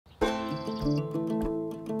Hello,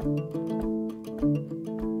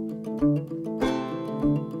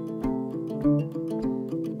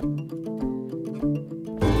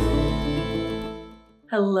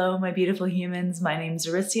 my beautiful humans. My name is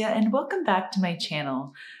Aricia, and welcome back to my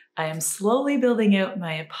channel. I am slowly building out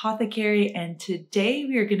my apothecary, and today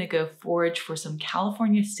we are going to go forage for some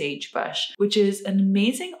California sagebrush, which is an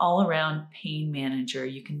amazing all-around pain manager.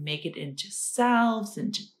 You can make it into salves,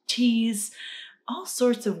 into teas, all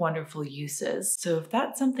sorts of wonderful uses. So if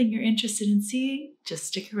that's something you're interested in seeing, just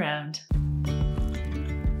stick around.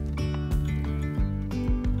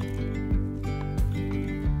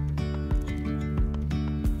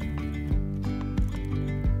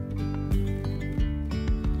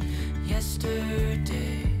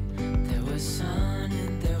 Yesterday, there was sun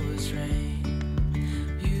and there was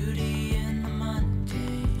rain, beauty in the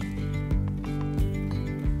mundane.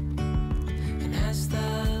 And as the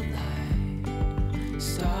light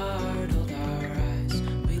startled our eyes,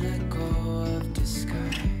 we let go of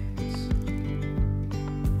disguise.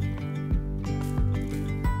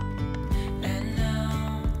 And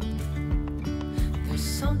now, there's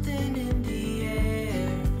something in the air,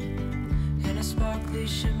 and a sparkly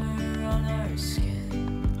shimmer on our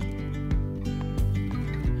skin,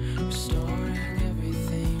 restoring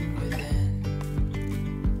everything within.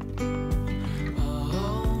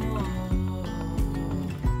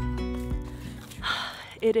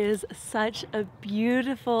 It is such a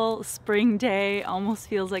beautiful spring day, almost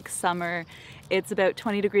feels like summer. It's about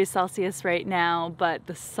 20 degrees Celsius right now, but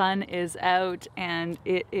the sun is out and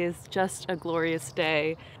it is just a glorious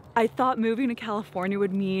day. I thought moving to California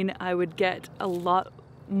would mean I would get a lot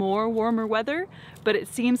more warmer weather, but it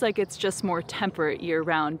seems like it's just more temperate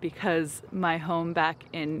year-round because my home back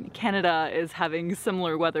in Canada is having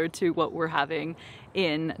similar weather to what we're having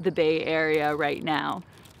in the Bay Area right now.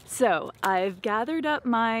 So I've gathered up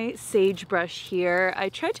my sagebrush here. I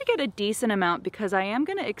tried to get a decent amount because I am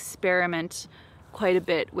going to experiment quite a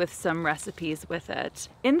bit with some recipes with it.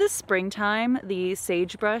 In the springtime, the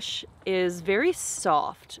sagebrush is very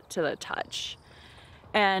soft to the touch.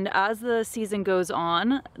 And as the season goes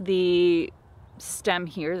on, the stem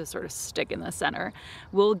here, the sort of stick in the center,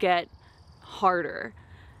 will get harder.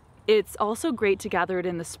 It's also great to gather it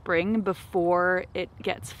in the spring before it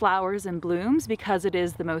gets flowers and blooms because it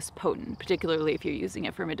is the most potent, particularly if you're using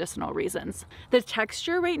it for medicinal reasons. The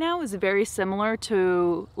texture right now is very similar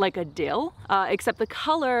to like a dill, except the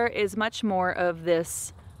color is much more of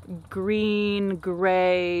this green,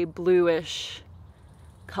 gray, bluish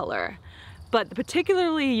color. But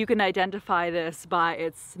particularly you can identify this by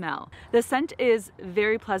its smell. The scent is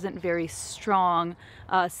very pleasant, very strong,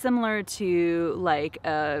 similar to like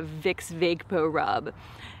a Vicks Vapo Rub.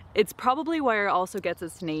 It's probably where it also gets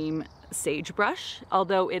its name sagebrush,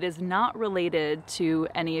 although it is not related to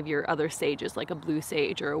any of your other sages like a blue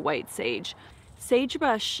sage or a white sage.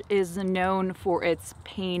 Sagebrush is known for its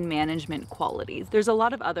pain management qualities. There's a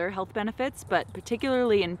lot of other health benefits, but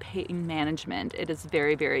particularly in pain management, it is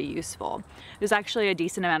very, very useful. There's actually a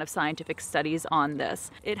decent amount of scientific studies on this.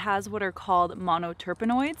 It has what are called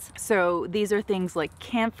monoterpenoids. So these are things like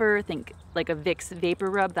camphor, think like a Vicks Vapor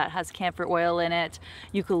Rub that has camphor oil in it.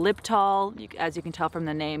 Eucalyptol, as you can tell from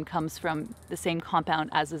the name, comes from the same compound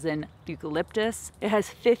as is in eucalyptus. It has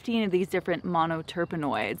 15 of these different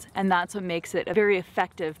monoterpenoids, and that's what makes it a very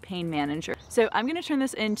effective pain manager. So I'm gonna turn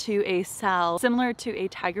this into a salve similar to a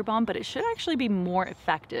Tiger Balm, but it should actually be more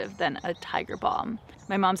effective than a Tiger Balm.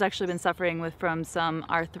 My mom's actually been suffering from some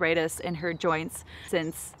arthritis in her joints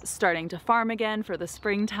since starting to farm again for the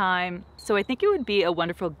springtime. So I think it would be a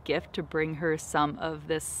wonderful gift to bring her some of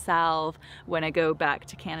this salve when I go back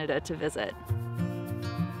to Canada to visit.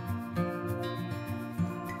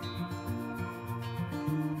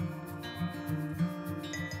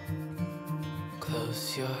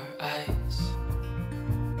 Close your eyes,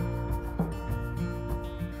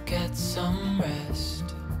 get some rest.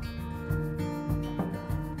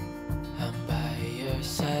 I'm by your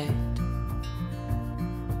side,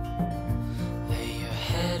 lay your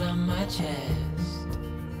head on my chest.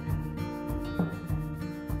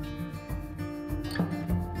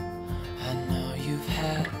 I know you've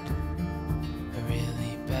had a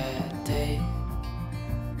really bad day,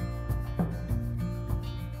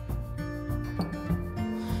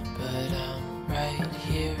 but I'm right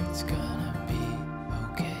here, it's gonna be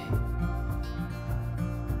okay.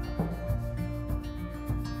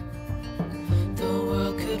 The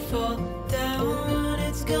world could fall down,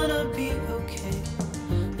 it's gonna be okay.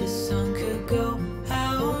 The sun could go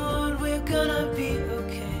out, we're gonna be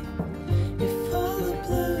okay. If all the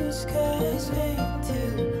blue skies fade to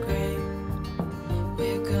gray,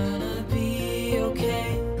 we're gonna be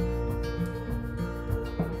okay.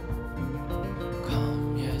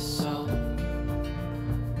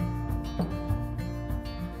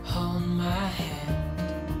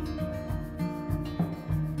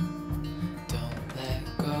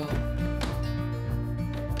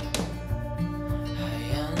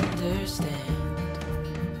 understand.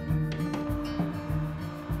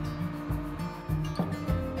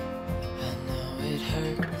 I know it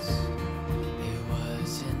hurts, it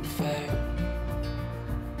wasn't fair.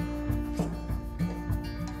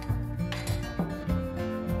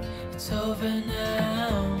 It's over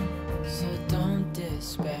now, so don't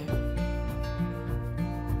despair.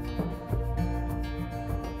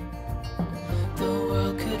 The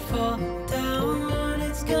world could fall down,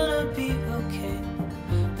 it's gonna be okay.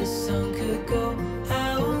 The sun could go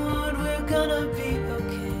out, we're gonna be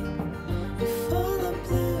okay. If all the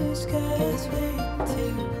blue skies fade to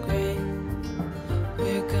gray,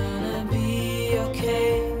 we're gonna be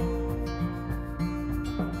okay.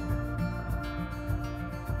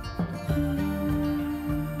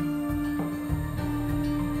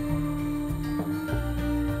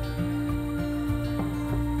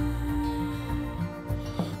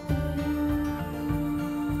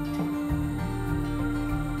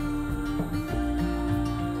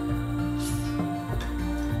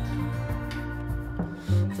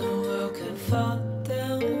 The world could fall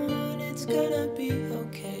down, it's gonna be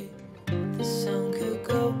okay. The sun could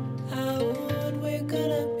go out, we're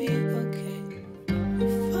gonna be okay.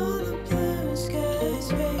 If all the blue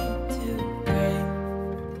skies fade to gray,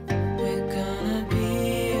 we're gonna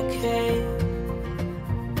be okay.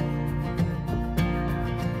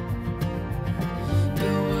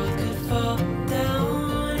 The world could fall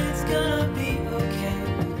down, it's gonna be okay.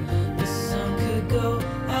 The sun could go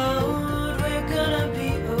out, we're gonna be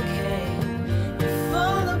okay. If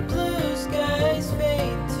all the blue skies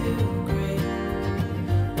fade to gray,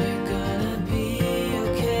 we're gonna be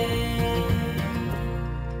okay.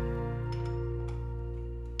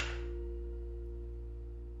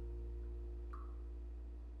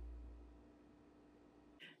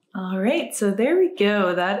 All right, so there we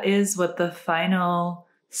go. That is what the final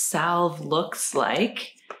salve looks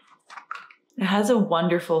like. It has a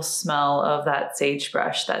wonderful smell of that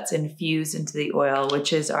sagebrush that's infused into the oil,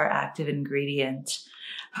 which is our active ingredient.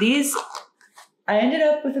 These, I ended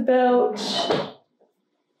up with about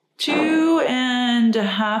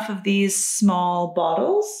 2.5 of these small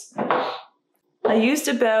bottles. I used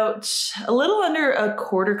about a little under a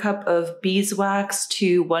 1/4 cup of beeswax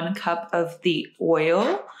to 1 cup of the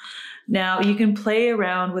oil. Now you can play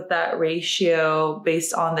around with that ratio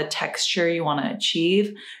based on the texture you want to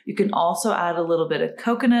achieve. You can also add a little bit of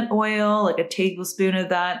coconut oil, like a tablespoon of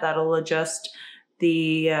that. That'll adjust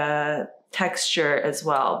the texture as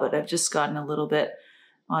well. But I've just gotten a little bit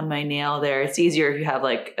on my nail there. It's easier if you have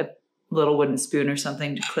like a little wooden spoon or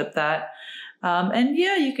something to clip that. And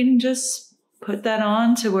yeah, you can just put that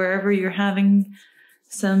on to wherever you're having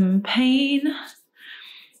some pain.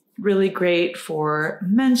 Really great for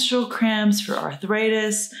menstrual cramps, for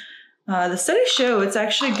arthritis. The studies show it's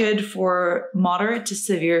actually good for moderate to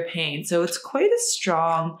severe pain. So it's quite a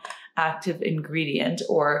strong active ingredient,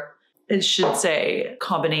 or it should say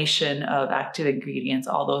combination of active ingredients,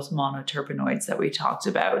 all those monoterpenoids that we talked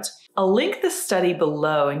about. I'll link the study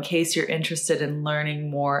below in case you're interested in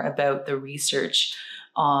learning more about the research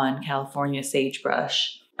on California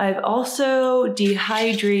sagebrush. I've also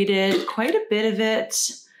dehydrated quite a bit of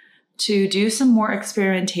it to do some more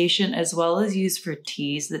experimentation, as well as use for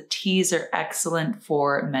teas. The teas are excellent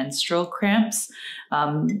for menstrual cramps.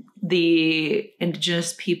 The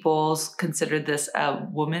indigenous peoples considered this a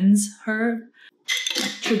woman's herb.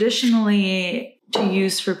 Traditionally, to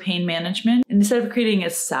use for pain management, instead of creating a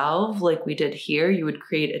salve like we did here, you would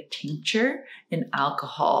create a tincture in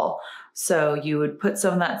alcohol. So you would put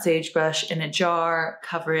some of that sagebrush in a jar,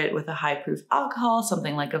 cover it with a high-proof alcohol,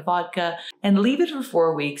 something like a vodka, and leave it for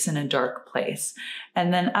 4 weeks in a dark place.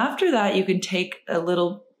 And then after that, you can take a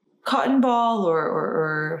little cotton ball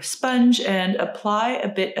or sponge and apply a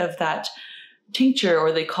bit of that tincture,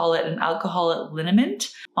 or they call it an alcoholic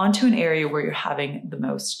liniment, onto an area where you're having the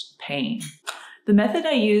most pain. The method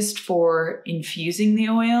I used for infusing the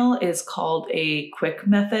oil is called a quick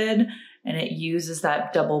method, and it uses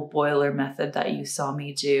that double boiler method that you saw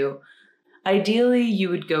me do. Ideally, you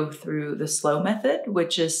would go through the slow method,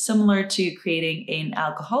 which is similar to creating an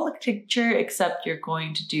alcoholic tincture, except you're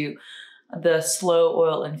going to do the slow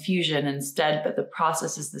oil infusion instead, but the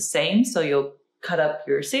process is the same. So you'll cut up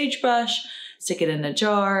your sagebrush, stick it in a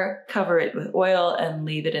jar, cover it with oil, and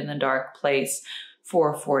leave it in a dark place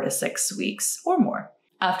for 4 to 6 weeks or more.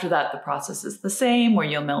 After that, the process is the same, where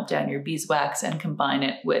you'll melt down your beeswax and combine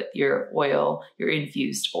it with your oil, your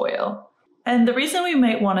infused oil. And the reason we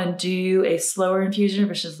might want to do a slower infusion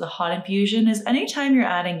versus the hot infusion is anytime you're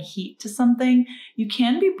adding heat to something, you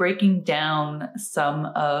can be breaking down some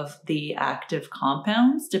of the active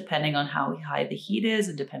compounds depending on how high the heat is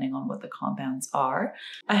and depending on what the compounds are.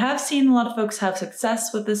 I have seen a lot of folks have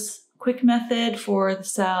success with this quick method for the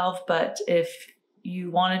salve, but if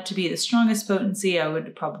you want it to be the strongest potency, I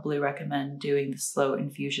would probably recommend doing the slow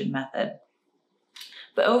infusion method.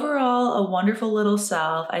 But overall, a wonderful little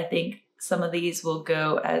salve. I think some of these will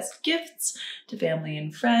go as gifts to family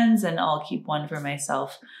and friends, and I'll keep one for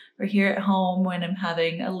myself for here at home when I'm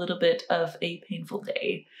having a little bit of a painful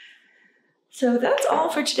day. So that's all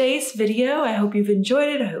for today's video. I hope you've enjoyed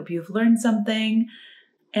it. I hope you've learned something.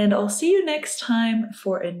 And I'll see you next time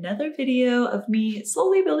for another video of me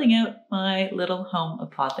slowly building out my little home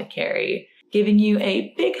apothecary. Giving you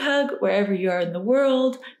a big hug wherever you are in the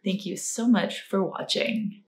world. Thank you so much for watching.